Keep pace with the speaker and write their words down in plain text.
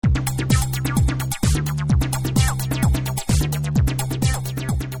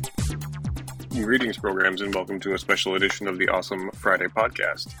Greetings, programs, and welcome to a special edition of the Awesome Friday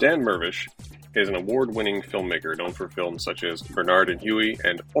podcast. Dan Mirvish is an award-winning filmmaker known for films such as Bernard and Huey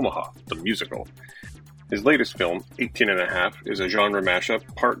and Omaha, the musical. His latest film, 18 and a Half, is a genre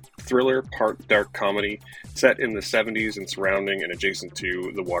mashup, part thriller, part dark comedy, set in the 70s and surrounding and adjacent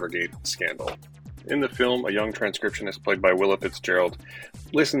to the Watergate scandal. In the film, a young transcriptionist played by Willa Fitzgerald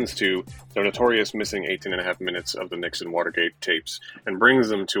listens to the notorious missing 18 and a half minutes of the Nixon Watergate tapes and brings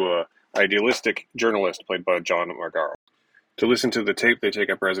them to a idealistic journalist played by John Margaro. To listen to the tape, they take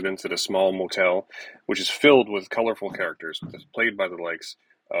up residence at a small motel, which is filled with colorful characters, played by the likes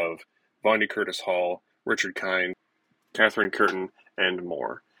of Vondie Curtis Hall, Richard Kind, Catherine Curtin, and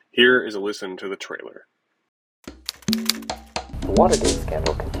more. Here is a listen to the trailer. The Watergate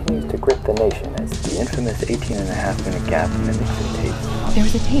scandal continues to grip the nation as the infamous 18 and a half minute gap in the Nixon tapes. There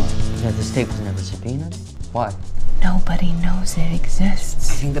was a tape. Yeah, this tape was never subpoenaed. Why? Nobody knows it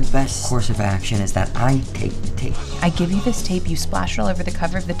exists. I think the best course of action is that I take the tape. I give you this tape, you splash it all over the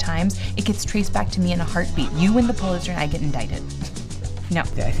cover of the Times, it gets traced back to me in a heartbeat. You win the Pulitzer and I get indicted. No.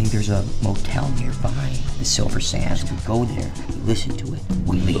 I think there's a motel nearby, the Silver Sands. We go there, we listen to it,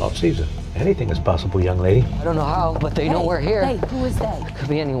 we leave. Well, Caesar, anything is possible, young lady. I don't know how, but they know we're here. Hey, who is they? Could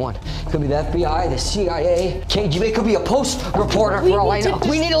be anyone. Could be the FBI, the CIA, KGB. Could be a Post reporter for all I know.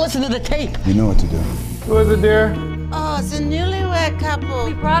 We need to listen to the tape. You know what to do. Who is it, dear? Oh, it's a newlywed couple.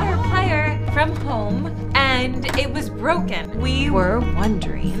 We brought our player from home, and it was broken. We were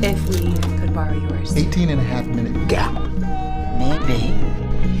wondering if we could borrow yours. 18 and a half minute gap. Maybe.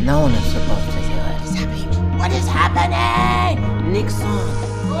 No one is supposed to hear it. What is happening? Nixon.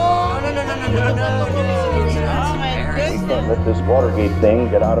 Oh, no. Oh, my goodness. Can't let this Watergate thing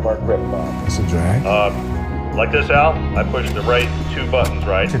get out of our grip, Bob. It's a drag. Like this, Al? I pushed the right two buttons,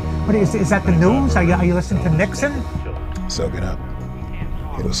 right? What is that the news? Are you listening to Nixon? Soak it up.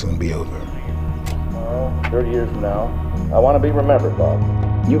 It'll soon be over. Tomorrow, 30 years from now, I want to be remembered, Bob.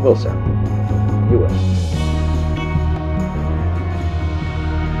 You will, sir. You will.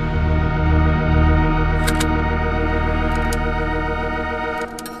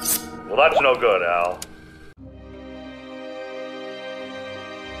 Well, that's no good, Al.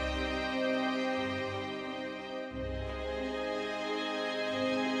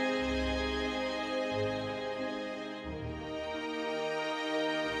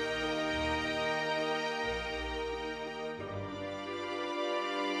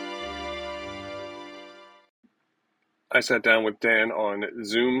 I sat down with Dan on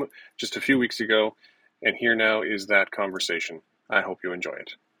Zoom just a few weeks ago, and here now is that conversation. I hope you enjoy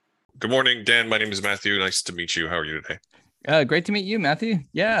it. Good morning, Dan. My name is Matthew. Nice to meet you. How are you today? Great to meet you, Matthew.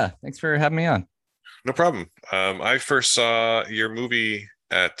 Yeah, thanks for having me on. No problem. I first saw your movie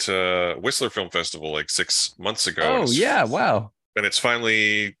at Whistler Film Festival like 6 months ago. Oh, yeah. Wow. And it's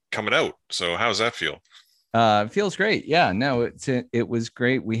finally coming out. So how does that feel? It feels great. Yeah, no, it was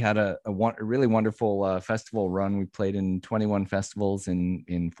great. We had a really wonderful festival run. We played in 21 festivals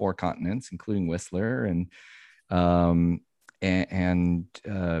in 4 continents, including Whistler, and so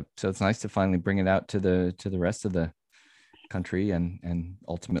it's nice to finally bring it out to the rest of the country and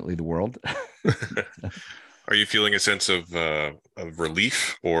ultimately the world. Are you feeling a sense of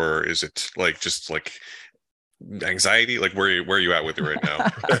relief, or is it just anxiety? Like where are you at with it right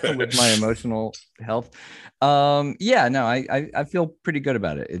now? With my emotional health? I feel pretty good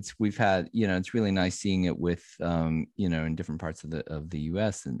about it. We've had, it's really nice seeing it with in different parts of the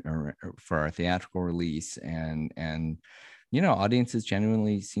US or for our theatrical release, and audiences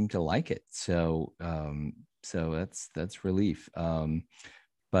genuinely seem to like it. So that's relief.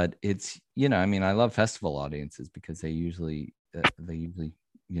 But it's, I love festival audiences because they usually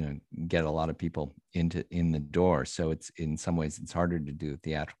get a lot of people in the door. So it's, in some ways, it's harder to do a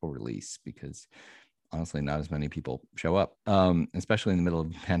theatrical release because honestly, not as many people show up, especially in the middle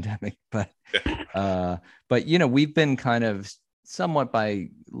of the pandemic. But we've been kind of, somewhat by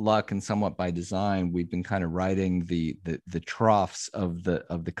luck and somewhat by design, we've been kind of riding the troughs of the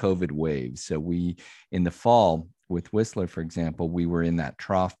COVID waves. So we, in the fall with Whistler, for example, we were in that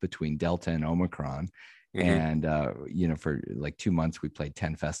trough between Delta and Omicron. Mm-hmm. And, for like 2 months, we played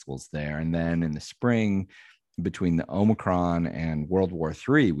 10 festivals there. And then in the spring, between the Omicron and World War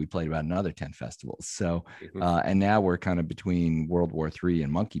III, we played about another 10 festivals. So, and now we're kind of between World War III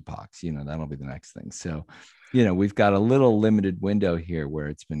and monkeypox, that'll be the next thing. So, we've got a little limited window here where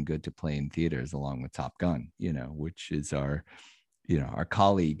it's been good to play in theaters along with Top Gun, which is our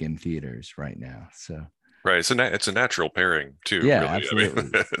colleague in theaters right now. So. Right. It's a natural pairing too. Yeah, really.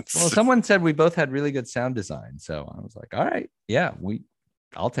 absolutely. Well, someone said we both had really good sound design. So I was like, all right, yeah,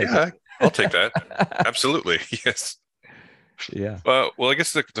 I'll take it. I'll take that. Absolutely. Yes. Yeah. Well, I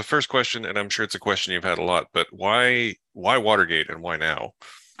guess the first question, and I'm sure it's a question you've had a lot, but why Watergate and why now?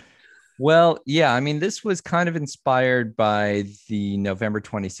 Well, yeah, I mean, this was kind of inspired by the November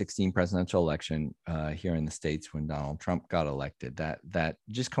 2016 presidential election here in the States when Donald Trump got elected. That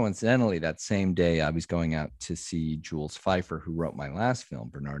just coincidentally, that same day, I was going out to see Jules Feiffer, who wrote my last film,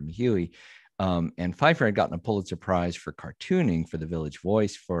 Bernard and Huey. And Feiffer had gotten a Pulitzer Prize for cartooning for The Village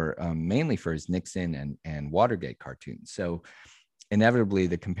Voice, for mainly for his Nixon and Watergate cartoons. So inevitably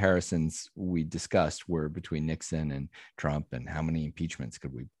the comparisons we discussed were between Nixon and Trump and how many impeachments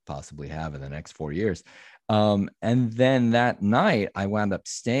could we possibly have in the next 4 years. And then that night, I wound up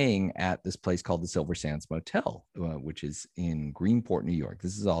staying at this place called the Silver Sands Motel, which is in Greenport, New York.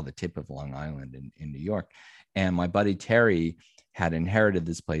 This is all the tip of Long Island in New York. And my buddy Terry had inherited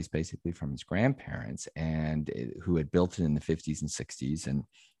this place basically from his grandparents, and who had built it in the 50s and 60s. And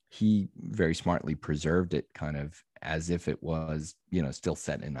he very smartly preserved it kind of as if it was, still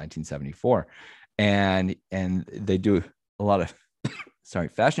set in 1974. And they do a lot of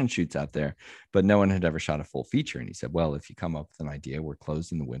fashion shoots out there, but no one had ever shot a full feature. And he said, well, if you come up with an idea, we're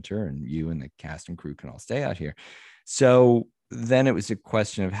closed in the winter and you and the cast and crew can all stay out here. So then it was a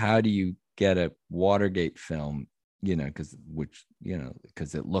question of how do you get a Watergate film, because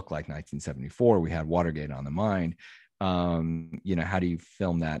it looked like 1974, we had Watergate on the mind. How do you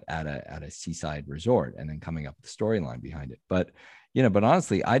film that at a seaside resort, and then coming up with the storyline behind it? But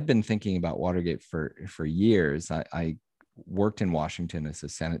honestly, I'd been thinking about Watergate for years. I worked in Washington as a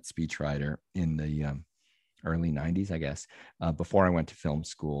Senate speechwriter in the early 90s, I guess, before I went to film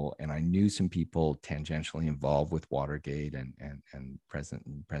school. And I knew some people tangentially involved with Watergate and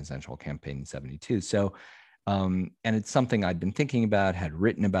presidential campaign in 72. So, and it's something I'd been thinking about, had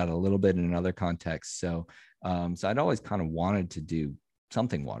written about a little bit in another context. So I'd always kind of wanted to do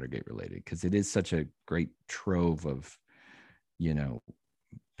something Watergate related, because it is such a great trove of,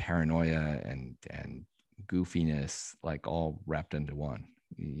 paranoia and goofiness, like all wrapped into one,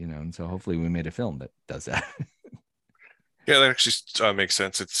 and so hopefully we made a film that does that. Yeah, that actually makes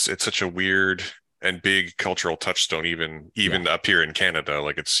sense. It's such a weird and big cultural touchstone, even up here in Canada.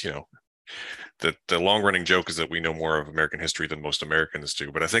 Like it's, the long running joke is that we know more of American history than most Americans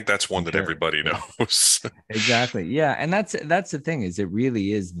do, but I think that's one that everybody knows. Exactly. Yeah. And that's the thing, is it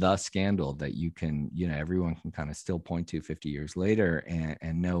really is the scandal that you can, everyone can kind of still point to 50 years later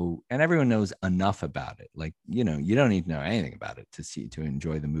and know, and everyone knows enough about it. Like, you don't need to know anything about it to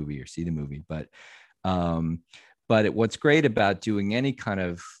enjoy the movie or see the movie. But what's great about doing any kind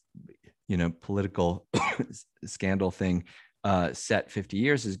of, political scandal thing set 50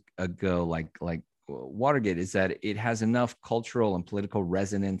 years ago, like Watergate, is that it has enough cultural and political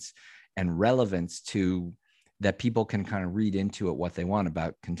resonance and relevance to that people can kind of read into it what they want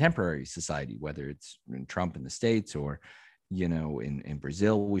about contemporary society, whether it's Trump in the States or, in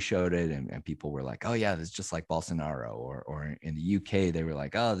Brazil, we showed it and people were like, oh yeah, this is just like Bolsonaro, or in the UK, they were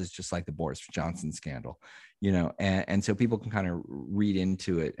like, oh, this is just like the Boris Johnson scandal, and so people can kind of read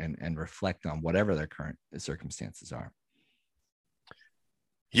into it and reflect on whatever their current circumstances are.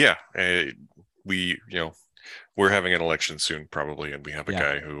 Yeah, we're having an election soon probably, and we have a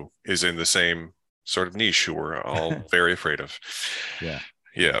guy who is in the same sort of niche who we're all very afraid of. So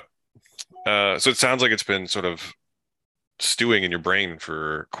it sounds like it's been sort of stewing in your brain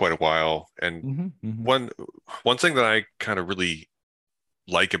for quite a while. And one thing that I kind of really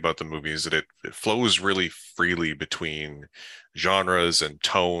like about the movie is that it flows really freely between genres and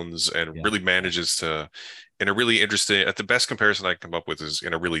tones, and really manages to, in a really interesting, at the best comparison I can come up with is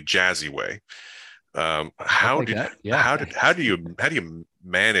in a really jazzy way. How do you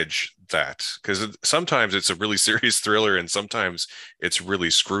manage that? Because sometimes it's a really serious thriller and sometimes it's really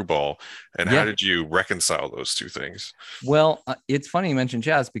screwball. And how did you reconcile those two things? Well, it's funny you mentioned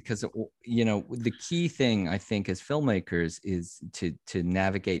jazz, because the key thing I think as filmmakers is to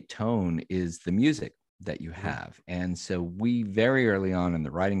navigate tone is the music that you have. And so we very early on in the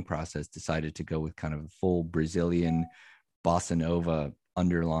writing process decided to go with kind of a full Brazilian bossa nova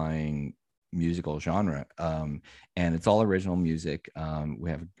underlying musical genre, and it's all original music. I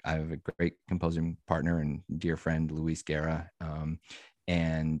have a great composer partner and dear friend, Luis Guerra,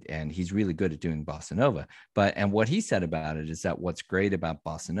 and he's really good at doing bossa nova. And what he said about it is that what's great about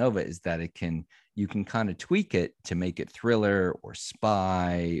bossa nova is that you can kind of tweak it to make it thriller or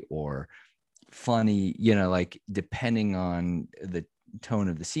spy or funny, like depending on the tone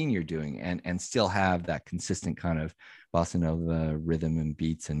of the scene you're doing, and still have that consistent kind of bossa nova rhythm and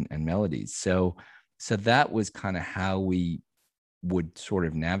beats and melodies. So that was kind of how we would sort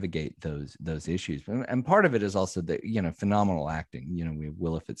of navigate those issues. And part of it is also the, phenomenal acting. We have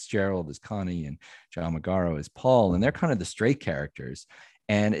Willa Fitzgerald as Connie and John Magaro as Paul, and they're kind of the straight characters.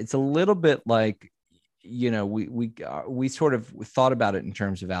 And it's a little bit like, we sort of thought about it in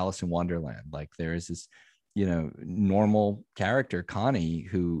terms of Alice in Wonderland. Like there is this, normal character, Connie,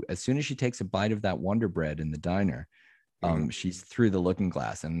 who as soon as she takes a bite of that Wonder Bread in the diner, she's through the looking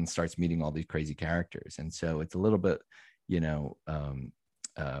glass and starts meeting all these crazy characters. And so it's a little bit, we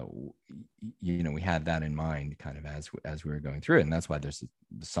had that in mind kind of as we were going through it. And that's why there's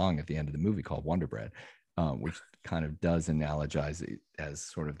the song at the end of the movie called Wonder Bread, which kind of does analogize it as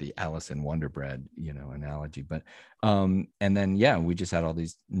sort of the Alice in Wonder Bread, analogy. But, and then, we just had all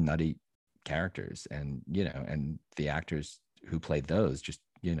these nutty characters, and, and the actors who played those just,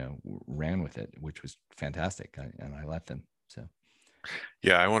 ran with it, which was fantastic. And I let them, so.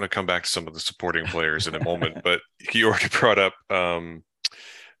 Yeah, I want to come back to some of the supporting players in a moment, but you already brought up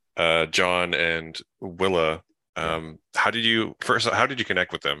John and Willa. How did you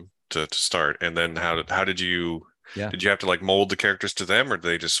connect with them to start, and then how did you did you have to like mold the characters to them, or did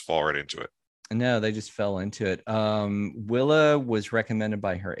they just fall right into it? No, they just fell into it. Willa was recommended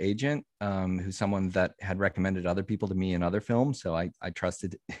by her agent, who's someone that had recommended other people to me in other films. So I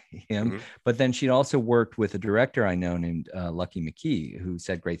trusted him. Mm-hmm. But then she'd also worked with a director I know named Lucky McKee, who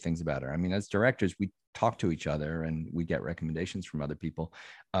said great things about her. I mean, as directors, we talk to each other and we get recommendations from other people.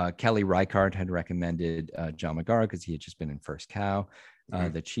 Kelly Reichardt had recommended John Magaro because he had just been in First Cow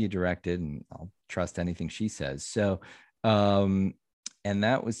that she directed, and I'll trust anything she says. So, and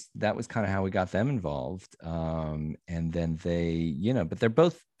that was kind of how we got them involved. And then they, but they're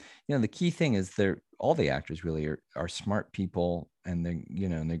both, the key thing is all the actors really are smart people, and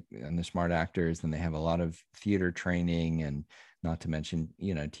they're smart actors, and they have a lot of theater training, and not to mention,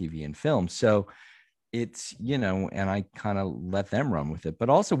 TV and film. So it's, and I kind of let them run with it. But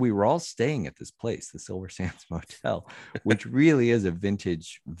also we were all staying at this place, the Silver Sands Motel, which really is a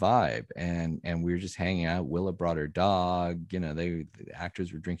vintage vibe. And we were just hanging out. Willa brought her dog, the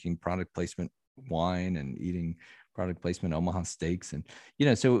actors were drinking product placement wine and eating product placement Omaha steaks. And,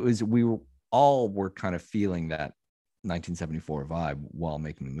 so it was, we were kind of feeling that 1974 vibe while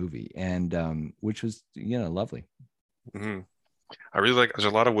making the movie. And which was, lovely. Mm-hmm. I really like, there's a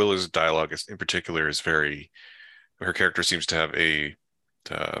lot of Willa's dialogue in particular is her character seems to have a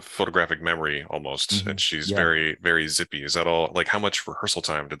photographic memory almost, mm-hmm. and she's very, very zippy. Is that all? Like, how much rehearsal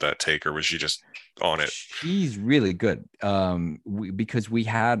time did that take, or was she just on it? She's really good, because we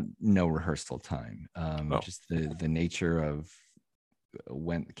had no rehearsal time, just the nature of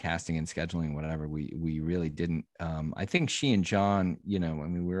when casting and scheduling, whatever, we really didn't. I think she and John,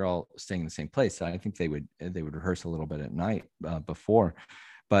 we were all staying in the same place, so I think they would rehearse a little bit at night before.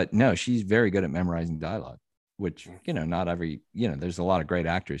 But no, she's very good at memorizing dialogue, which not every, there's a lot of great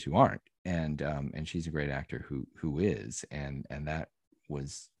actors who aren't, and she's a great actor who is, and that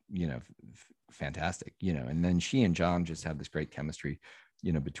was fantastic, and then she and John just have this great chemistry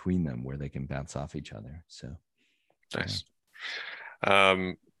between them where they can bounce off each other. So nice.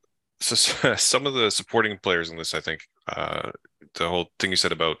 So some of the supporting players in this, I think, the whole thing you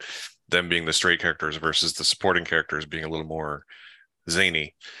said about them being the straight characters versus the supporting characters being a little more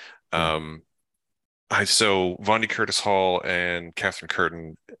zany. So Vondie Curtis Hall and Catherine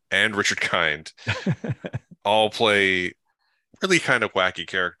Curtin and Richard Kind all play really kind of wacky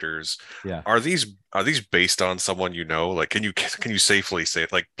characters. Yeah. Are these based on someone like can you safely say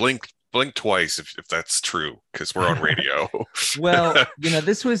it, like blink twice if that's true, because we're on radio? Well,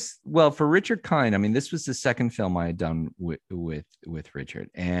 this was, for Richard Kind, I mean, this was the second film I had done with Richard,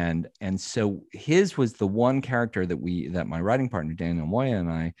 and so his was the one character that my writing partner Daniel Moya and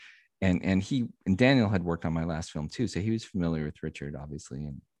I, and Daniel had worked on my last film too, so he was familiar with Richard, obviously,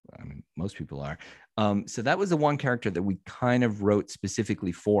 and I mean most people are. So that was the one character that we kind of wrote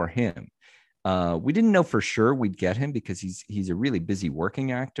specifically for him. We didn't know for sure we'd get him because he's a really busy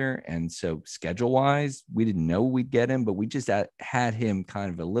working actor, and so schedule wise we didn't know we'd get him, but we just had him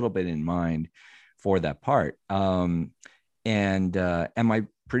kind of a little bit in mind for that part. And my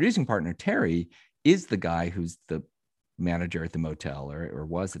producing partner Terry is the guy who's the manager at the motel, or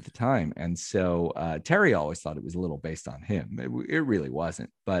was at the time, and so Terry always thought it was a little based on him. It really wasn't,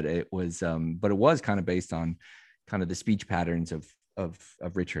 but it was kind of based on kind of the speech patterns of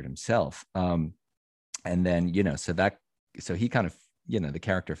Richard himself. And then, so he kind of, the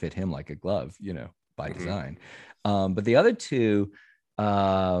character fit him like a glove, by design. But the other two,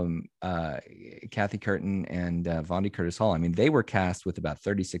 Kathy Curtin and Vondie Curtis Hall, I mean, they were cast with about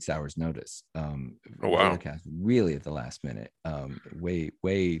 36 hours notice. Oh, wow. They were cast really at the last minute,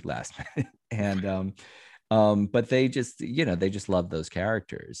 way last minute. And But they just, they just love those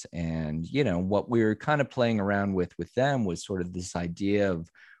characters. And, what we were kind of playing around with them was sort of this idea of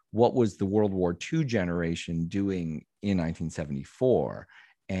what was the World War II generation doing in 1974,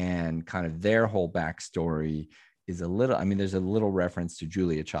 and kind of their whole backstory is a little, there's a little reference to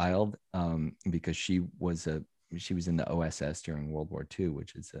Julia Child, because she was in the OSS during World War II,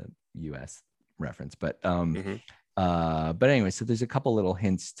 which is a US reference. But anyway, so there's a couple little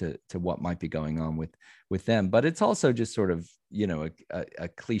hints to what might be going on with them. But it's also just sort of, a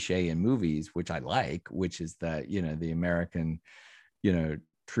cliche in movies, which I like, which is that, the American,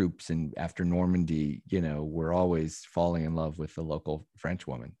 troops, and after Normandy, were always falling in love with the local French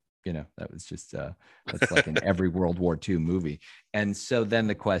woman. That was just that's like in every World War II movie. And so then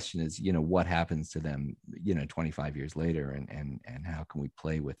the question is, what happens to them, 25 years later, and how can we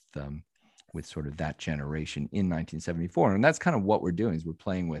play with sort of that generation in 1974? And that's kind of what we're doing, is we're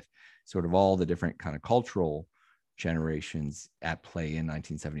playing with sort of all the different kind of cultural generations at play in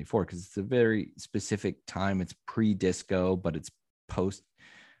 1974, because it's a very specific time. It's pre-disco, but it's post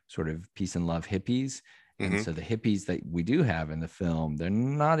sort of peace and love hippies. And so the hippies that we do have in the film, they're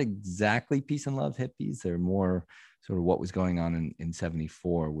not exactly peace and love hippies. They're more sort of what was going on in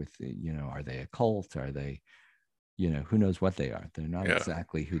 74 with, are they a cult? Are they, who knows what they are? They're not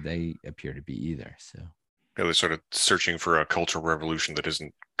exactly who they appear to be either. So they're sort of searching for a cultural revolution that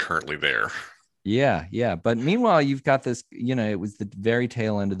isn't currently there. Yeah. But meanwhile, you've got this, it was the very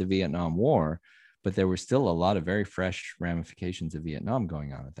tail end of the Vietnam War, but there were still a lot of very fresh ramifications of Vietnam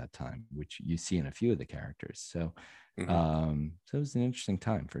going on at that time, which you see in a few of the characters. So, so it was an interesting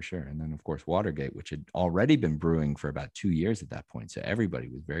time for sure. And then, of course, Watergate, which had already been brewing for about 2 years at that point. So everybody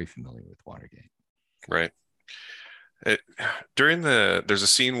was very familiar with Watergate. Right. There's a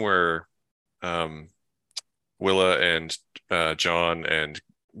scene where Willa and John and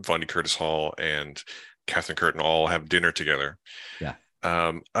Vonnie Curtis Hall and Catherine Curtin all have dinner together. Yeah.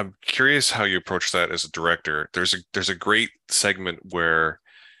 I'm curious how you approach that as a director. There's a great segment where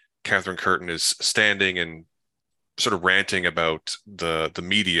Catherine Curtin is standing and sort of ranting about the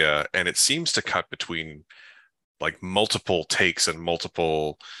media, and it seems to cut between like multiple takes and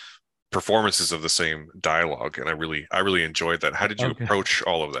multiple performances of the same dialogue, and I really enjoyed that. How did you approach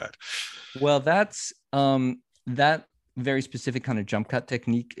all of that? Well, that's that very specific kind of jump cut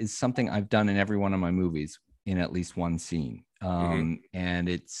technique is something I've done in every one of my movies in at least one scene. And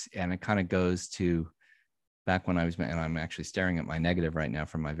it kind of goes to back when and I'm actually staring at my negative right now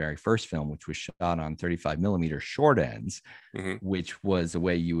from my very first film, which was shot on 35 millimeter short ends, which was a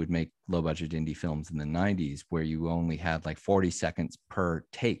way you would make low budget indie films in the 90s, where you only had like 40 seconds per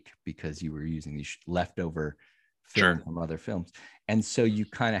take because you were using these leftover film from other films. And so you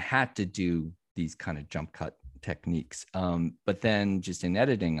kind of had to do these kind of jump cut techniques. But then just in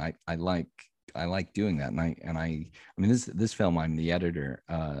editing, I like doing that. And I mean, this film, I'm the editor,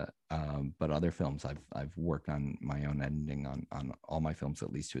 but other films I've worked on my own editing on all my films,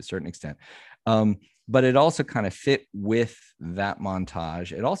 at least to a certain extent. But it also kind of fit with that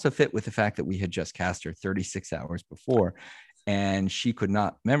montage. It also fit with the fact that we had just cast her 36 hours before, and she could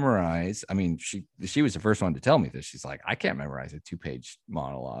not memorize. I mean, she was the first one to tell me this. She's like, I can't memorize a 2-page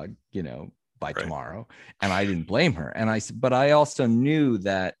monologue, by tomorrow. And I didn't blame her. But I also knew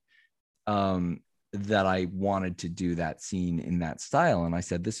that that I wanted to do that scene in that style. And I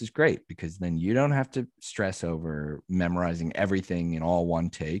said, this is great, because then you don't have to stress over memorizing everything in all one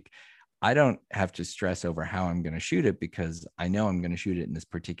take. I don't have to stress over how I'm going to shoot it, because I know I'm going to shoot it in this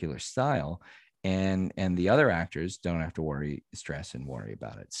particular style. And the other actors don't have to stress and worry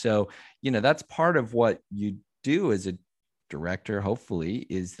about it. So, that's part of what you do as a director, hopefully,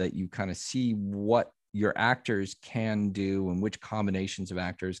 is that you kind of see what your actors can do and which combinations of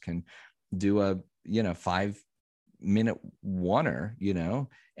actors can do a 5-minute oneer,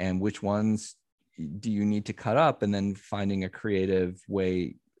 and which ones do you need to cut up, and then finding a creative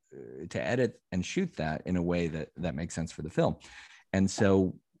way to edit and shoot that in a way that makes sense for the film. And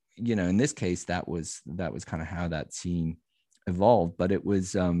so, in this case, that was kind of how that scene evolved. But it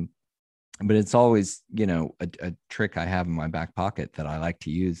was but it's always a trick I have in my back pocket that I like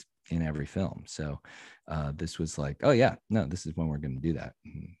to use in every film. So this was like, oh yeah, no, this is when we're going to do that.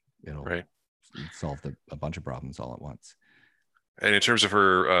 It'll solve a bunch of problems all at once. And in terms of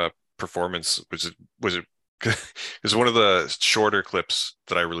her performance, was it because one of the shorter clips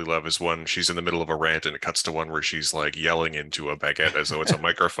that I really love is when she's in the middle of a rant and it cuts to one where she's like yelling into a baguette as though it's a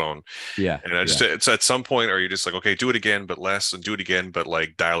microphone. Yeah. And it's at some point, are you just like, okay, do it again, but less, and do it again, but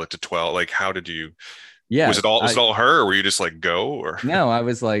like dial it to 12? Like, how did you? Yeah. Was it all her, or were you just like, go? Or no, I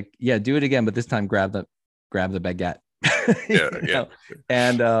was like, yeah, do it again, but this time grab the baguette. Yeah.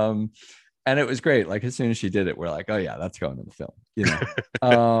 And And it was great. Like as soon as she did it, we're like, oh yeah, that's going to the film, you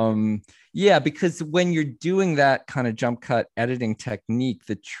know? Yeah, because when you're doing that kind of jump cut editing technique,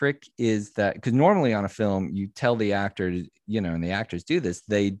 the trick is that, because normally on a film, you tell the actor, you know, and the actors do this,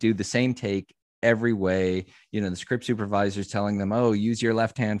 they do the same take every way, you know, the script supervisor's telling them, oh, use your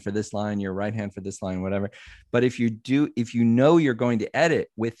left hand for this line, your right hand for this line, whatever. But if you know you're going to edit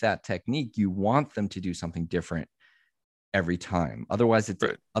with that technique, you want them to do something different every time. Otherwise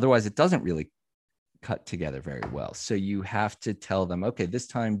it doesn't really cut together very well. So you have to tell them, okay, this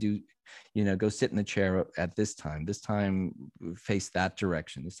time go sit in the chair at this time face that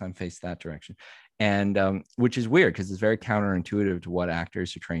direction, this time face that direction. And which is weird because it's very counterintuitive to what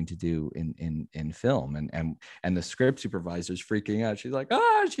actors are trained to do in film. And the script supervisor's freaking out. She's like,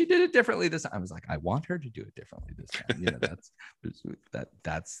 she did it differently this time. I was like, I want her to do it differently this time. You know,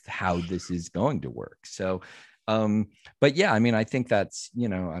 that's how this is going to work. So but yeah, I mean, I think that's, you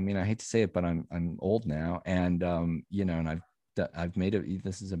know, I mean, I hate to say it, but I'm old now, and you know, and I've made it.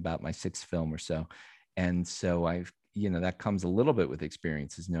 This is about my 6th film or so, and so I've, you know, that comes a little bit with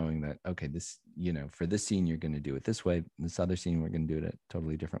experience, is knowing that, okay, this, you know, for this scene you're going to do it this way, this other scene we're going to do it a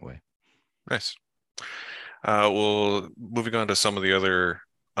totally different way. Nice. Well, moving on to some of the other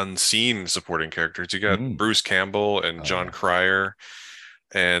unseen supporting characters, you got Bruce Campbell and John Cryer.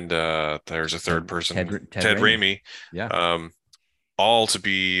 And there's a third person, Ted Raimi. Yeah. All to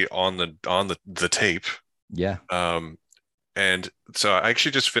be on the tape. Yeah. And so I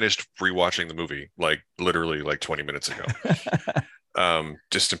actually just finished rewatching the movie, like literally like 20 minutes ago,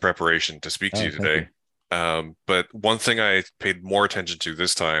 just in preparation to speak to you today. But one thing I paid more attention to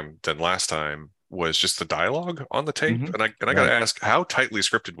this time than last time was just the dialogue on the tape. And I gotta ask, how tightly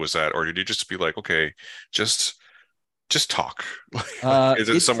scripted was that, or did you just be like, okay, just talk? Is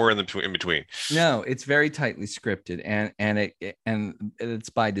it somewhere in between? No, it's very tightly scripted, and it's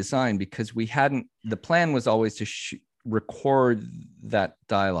by design, because the plan was always to record that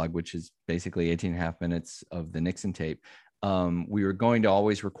dialogue, which is basically 18.5 minutes of the Nixon tape. We were going to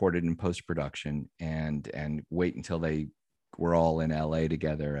always record it in post-production and wait until they were all in LA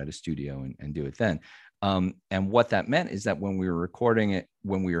together at a studio and do it then. And what that meant is that when we were recording it,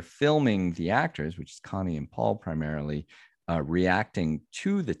 when we were filming the actors, which is Connie and Paul primarily, reacting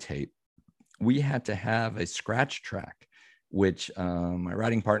to the tape, we had to have a scratch track, which my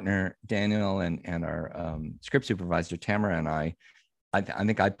writing partner, Daniel, and our script supervisor, Tamara, and I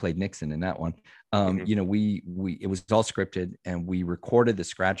think I played Nixon in that one. You know, it was all scripted, and we recorded the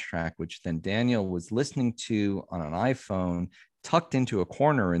scratch track, which then Daniel was listening to on an iPhone, tucked into a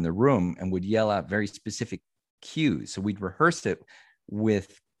corner in the room, and would yell out very specific cues. So we'd rehearsed it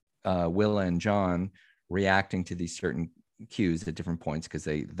with Willa and John reacting to these certain cues at different points, because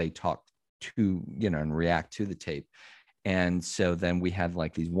they talk to, you know, and react to the tape. And so then we had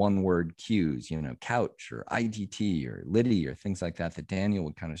like these one-word cues, you know, couch or ITT or Liddy or things like that Daniel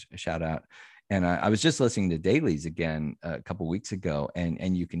would kind of shout out. And I was just listening to Dailies again a couple of weeks ago,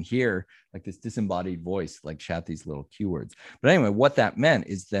 and you can hear like this disembodied voice like shout these little cue words. But anyway, what that meant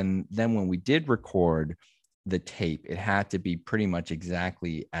is then when we did record the tape, it had to be pretty much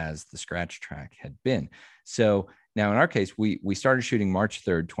exactly as the scratch track had been. So now in our case, we started shooting March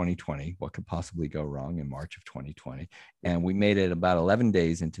 3rd, 2020. What could possibly go wrong in March of 2020? And we made it about 11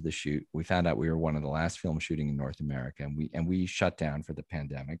 days into the shoot. We found out we were one of the last films shooting in North America, and we shut down for the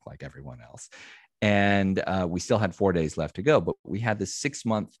pandemic like everyone else. And we still had 4 days left to go, but we had this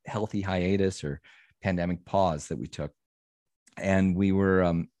 6-month healthy hiatus or pandemic pause that we took. And we were,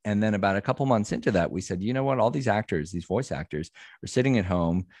 and then about a couple months into that, we said, you know what, all these actors, these voice actors, are sitting at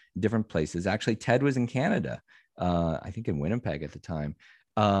home in different places. Actually, Ted was in Canada, I think in Winnipeg at the time.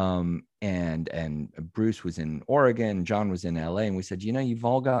 And Bruce was in Oregon, John was in LA. And we said, you know, you've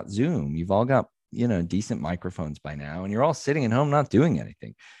all got Zoom, you've all got, you know, decent microphones by now, and you're all sitting at home not doing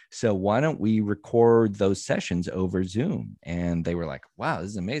anything. So why don't we record those sessions over Zoom? And they were like, wow,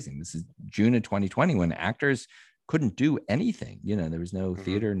 this is amazing. This is June of 2020 when actors couldn't do anything. You know, there was no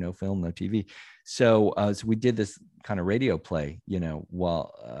theater, no film, no TV. So so we did this kind of radio play, you know,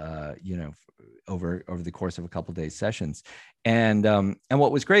 while you know, over the course of a couple of days sessions. And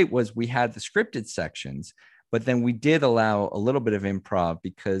what was great was we had the scripted sections, but then we did allow a little bit of improv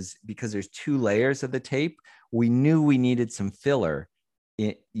because there's 2 layers of the tape. We knew we needed some filler,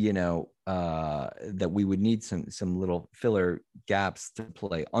 you know, that we would need some little filler gaps to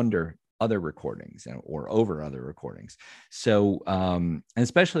play under other recordings or over other recordings. So, and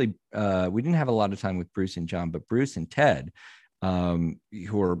especially, we didn't have a lot of time with Bruce and John, but Bruce and Ted,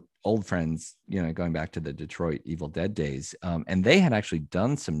 who are old friends, you know, going back to the Detroit Evil Dead days. And they had actually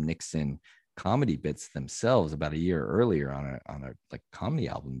done some Nixon comedy bits themselves about a year earlier on a like comedy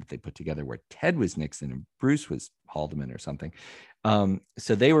album that they put together where Ted was Nixon and Bruce was Haldeman or something.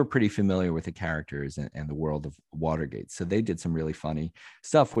 So they were pretty familiar with the characters and the world of Watergate. So they did some really funny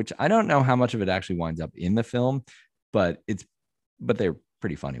stuff, which I don't know how much of it actually winds up in the film, but they're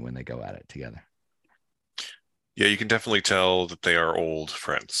pretty funny when they go at it together. Yeah, you can definitely tell that they are old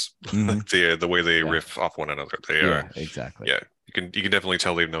friends. Mm-hmm. The way they riff off one another. They are exactly. Yeah, you can definitely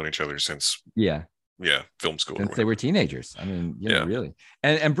tell they've known each other since film school. Since they were teenagers. I mean, really.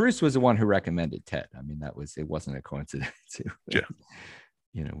 And Bruce was the one who recommended Ted. I mean, it wasn't a coincidence.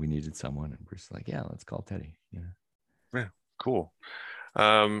 We needed someone, and Bruce was like, yeah, let's call Teddy. Yeah, cool.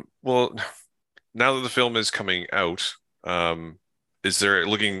 Well, now that the film is coming out, is there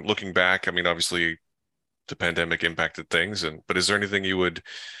looking back? I mean, obviously, the pandemic impacted things, but is there anything you would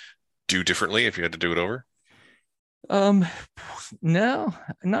do differently if you had to do it over? No,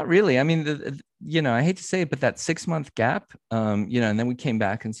 not really. I mean, I hate to say it, but that 6-month gap, and then we came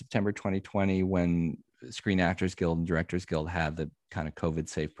back in September 2020 when Screen Actors Guild and Directors Guild had the kind of COVID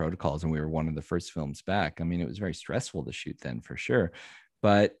safe protocols, and we were one of the first films back. I mean, it was very stressful to shoot then for sure.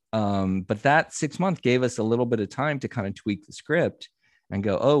 But that 6-month gave us a little bit of time to kind of tweak the script and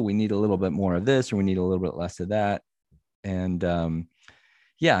go, oh, we need a little bit more of this, or we need a little bit less of that. And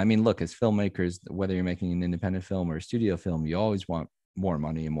I mean, look, as filmmakers, whether you're making an independent film or a studio film, you always want more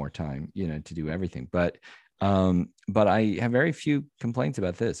money and more time, to do everything. But I have very few complaints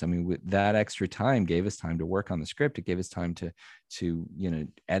about this. I mean, with that extra time gave us time to work on the script. It gave us time to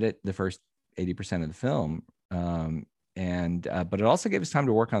edit the first 80% of the film. But it also gave us time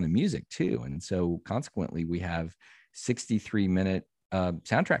to work on the music too. And so consequently, we have 63-minute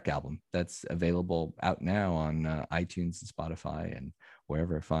soundtrack album that's available out now on iTunes and Spotify and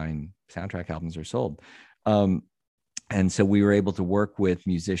wherever fine soundtrack albums are sold. And so we were able to work with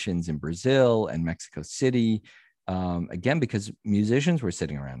musicians in Brazil and Mexico City, again, because musicians were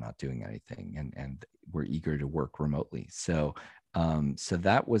sitting around not doing anything and were eager to work remotely. So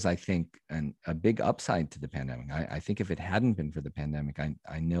that was, I think, a big upside to the pandemic. I think if it hadn't been for the pandemic,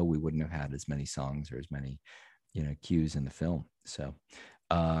 I know we wouldn't have had as many songs or as many cues in the film. So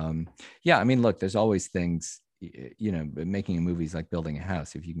I mean, look, there's always things, making a movie is like building a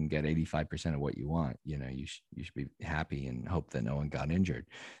house. If you can get 85% of what you want, you should be happy and hope that no one got injured.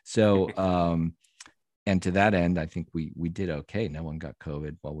 So and to that end, I think we did okay. No one got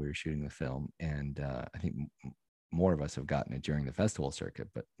COVID while we were shooting the film, and I think more of us have gotten it during the festival circuit,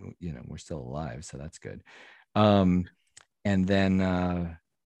 but we're still alive, so that's good. And then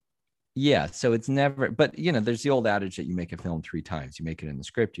so it's never, but there's the old adage that you make a film 3 times. You make it in the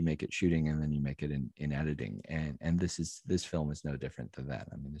script, you make it shooting, and then you make it in editing. And this film is no different than that.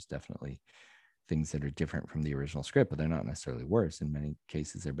 I mean, there's definitely things that are different from the original script, but they're not necessarily worse. In many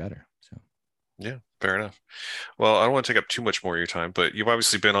cases, they're better. So yeah, fair enough. Well, I don't want to take up too much more of your time, but you've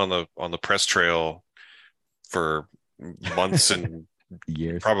obviously been on the press trail for months and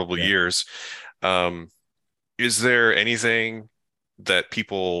years, probably years. Is there anything that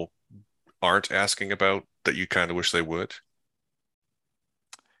people aren't asking about that you kind of wish they would?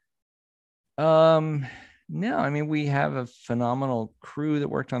 No, I mean, we have a phenomenal crew that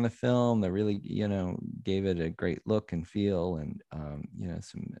worked on the film that really, gave it a great look and feel, and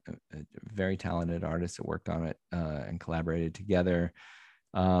some very talented artists that worked on it and collaborated together.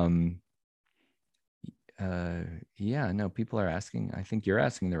 People are asking. I think you're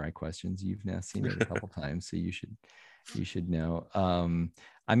asking the right questions. You've now seen it a couple times, so you should know.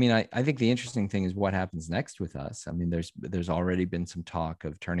 I mean, I think the interesting thing is what happens next with us. I mean, there's already been some talk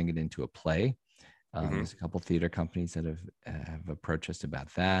of turning it into a play. There's a couple theater companies that have approached us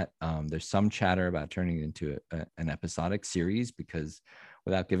about that. There's some chatter about turning it into an episodic series, because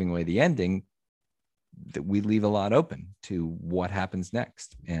without giving away the ending, that we leave a lot open to what happens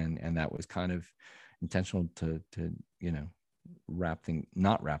next, and that was kind of intentional to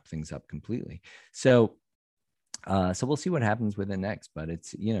not wrap things up completely. So we'll see what happens with it next, but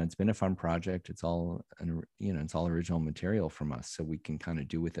it's been a fun project. It's all original material from us, so we can kind of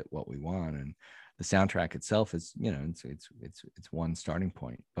do with it what we want. And the soundtrack itself is, it's one starting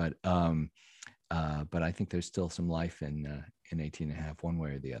point, but I think there's still some life in 18 and a half, one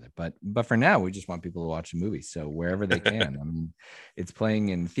way or the other. But for now, we just want people to watch the movie. So wherever they can. I mean, it's playing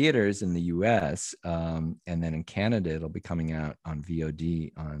in theaters in the US, and then in Canada, it'll be coming out on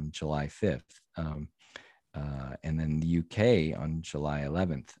VOD on July 5th. And then the UK on July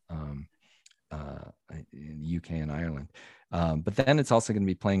 11th, in the UK and Ireland. But then it's also going to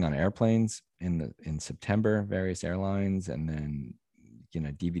be playing on airplanes in September, various airlines, and then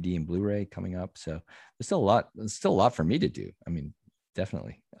DVD and Blu-ray coming up. So there's still a lot for me to do. I mean,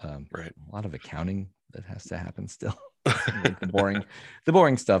 definitely. Right. A lot of accounting that has to happen still. the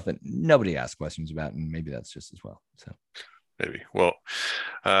boring stuff that nobody asks questions about, and maybe that's just as well. So maybe. Well,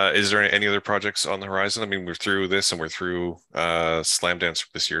 is there any other projects on the horizon? I mean, we're through this and we're through Slam Dance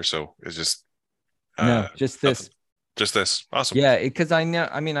this year, so it's just no, just this. Nothing. Just this. Awesome. Yeah, because I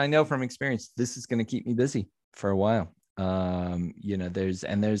know from experience this is going to keep me busy for a while. There's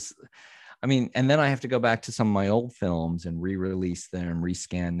and then I have to go back to some of my old films and re-release them,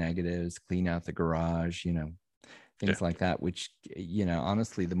 rescan negatives, clean out the garage, things like that, which,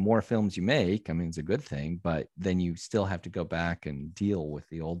 honestly, the more films you make, I mean, it's a good thing, but then you still have to go back and deal with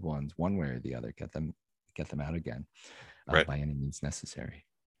the old ones one way or the other, get them out again, by any means necessary.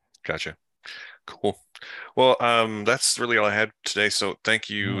 Gotcha. Cool. Well, that's really all I had today. So thank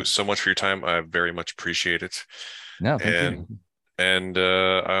you so much for your time. I very much appreciate it. No, thank you. And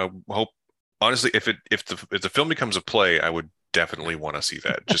I hope, honestly, if the film becomes a play, I would definitely want to see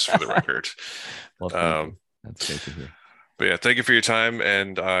that, just for the record. Well, that's great to hear. But yeah, thank you for your time,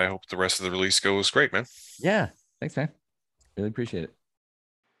 and I hope the rest of the release goes great, man. Yeah, thanks, man. Really appreciate it.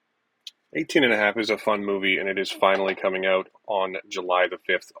 18 and a Half is a fun movie, and it is finally coming out on July the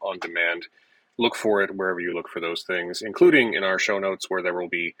 5th on demand. Look for it wherever you look for those things, including in our show notes where there will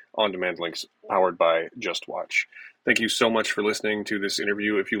be on-demand links powered by Just Watch. Thank you so much for listening to this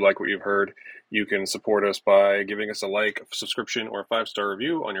interview. If you like what you've heard, you can support us by giving us a like, a subscription, or a 5-star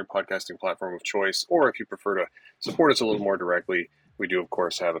review on your podcasting platform of choice. Or if you prefer to support us a little more directly, we do, of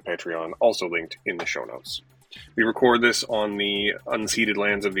course, have a Patreon also linked in the show notes. We record this on the unceded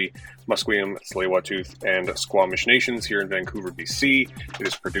lands of the Musqueam, Tsleil-Waututh, and Squamish Nations here in Vancouver, BC. It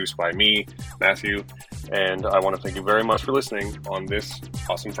is produced by me, Matthew, and I want to thank you very much for listening on this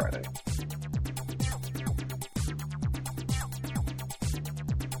awesome Friday.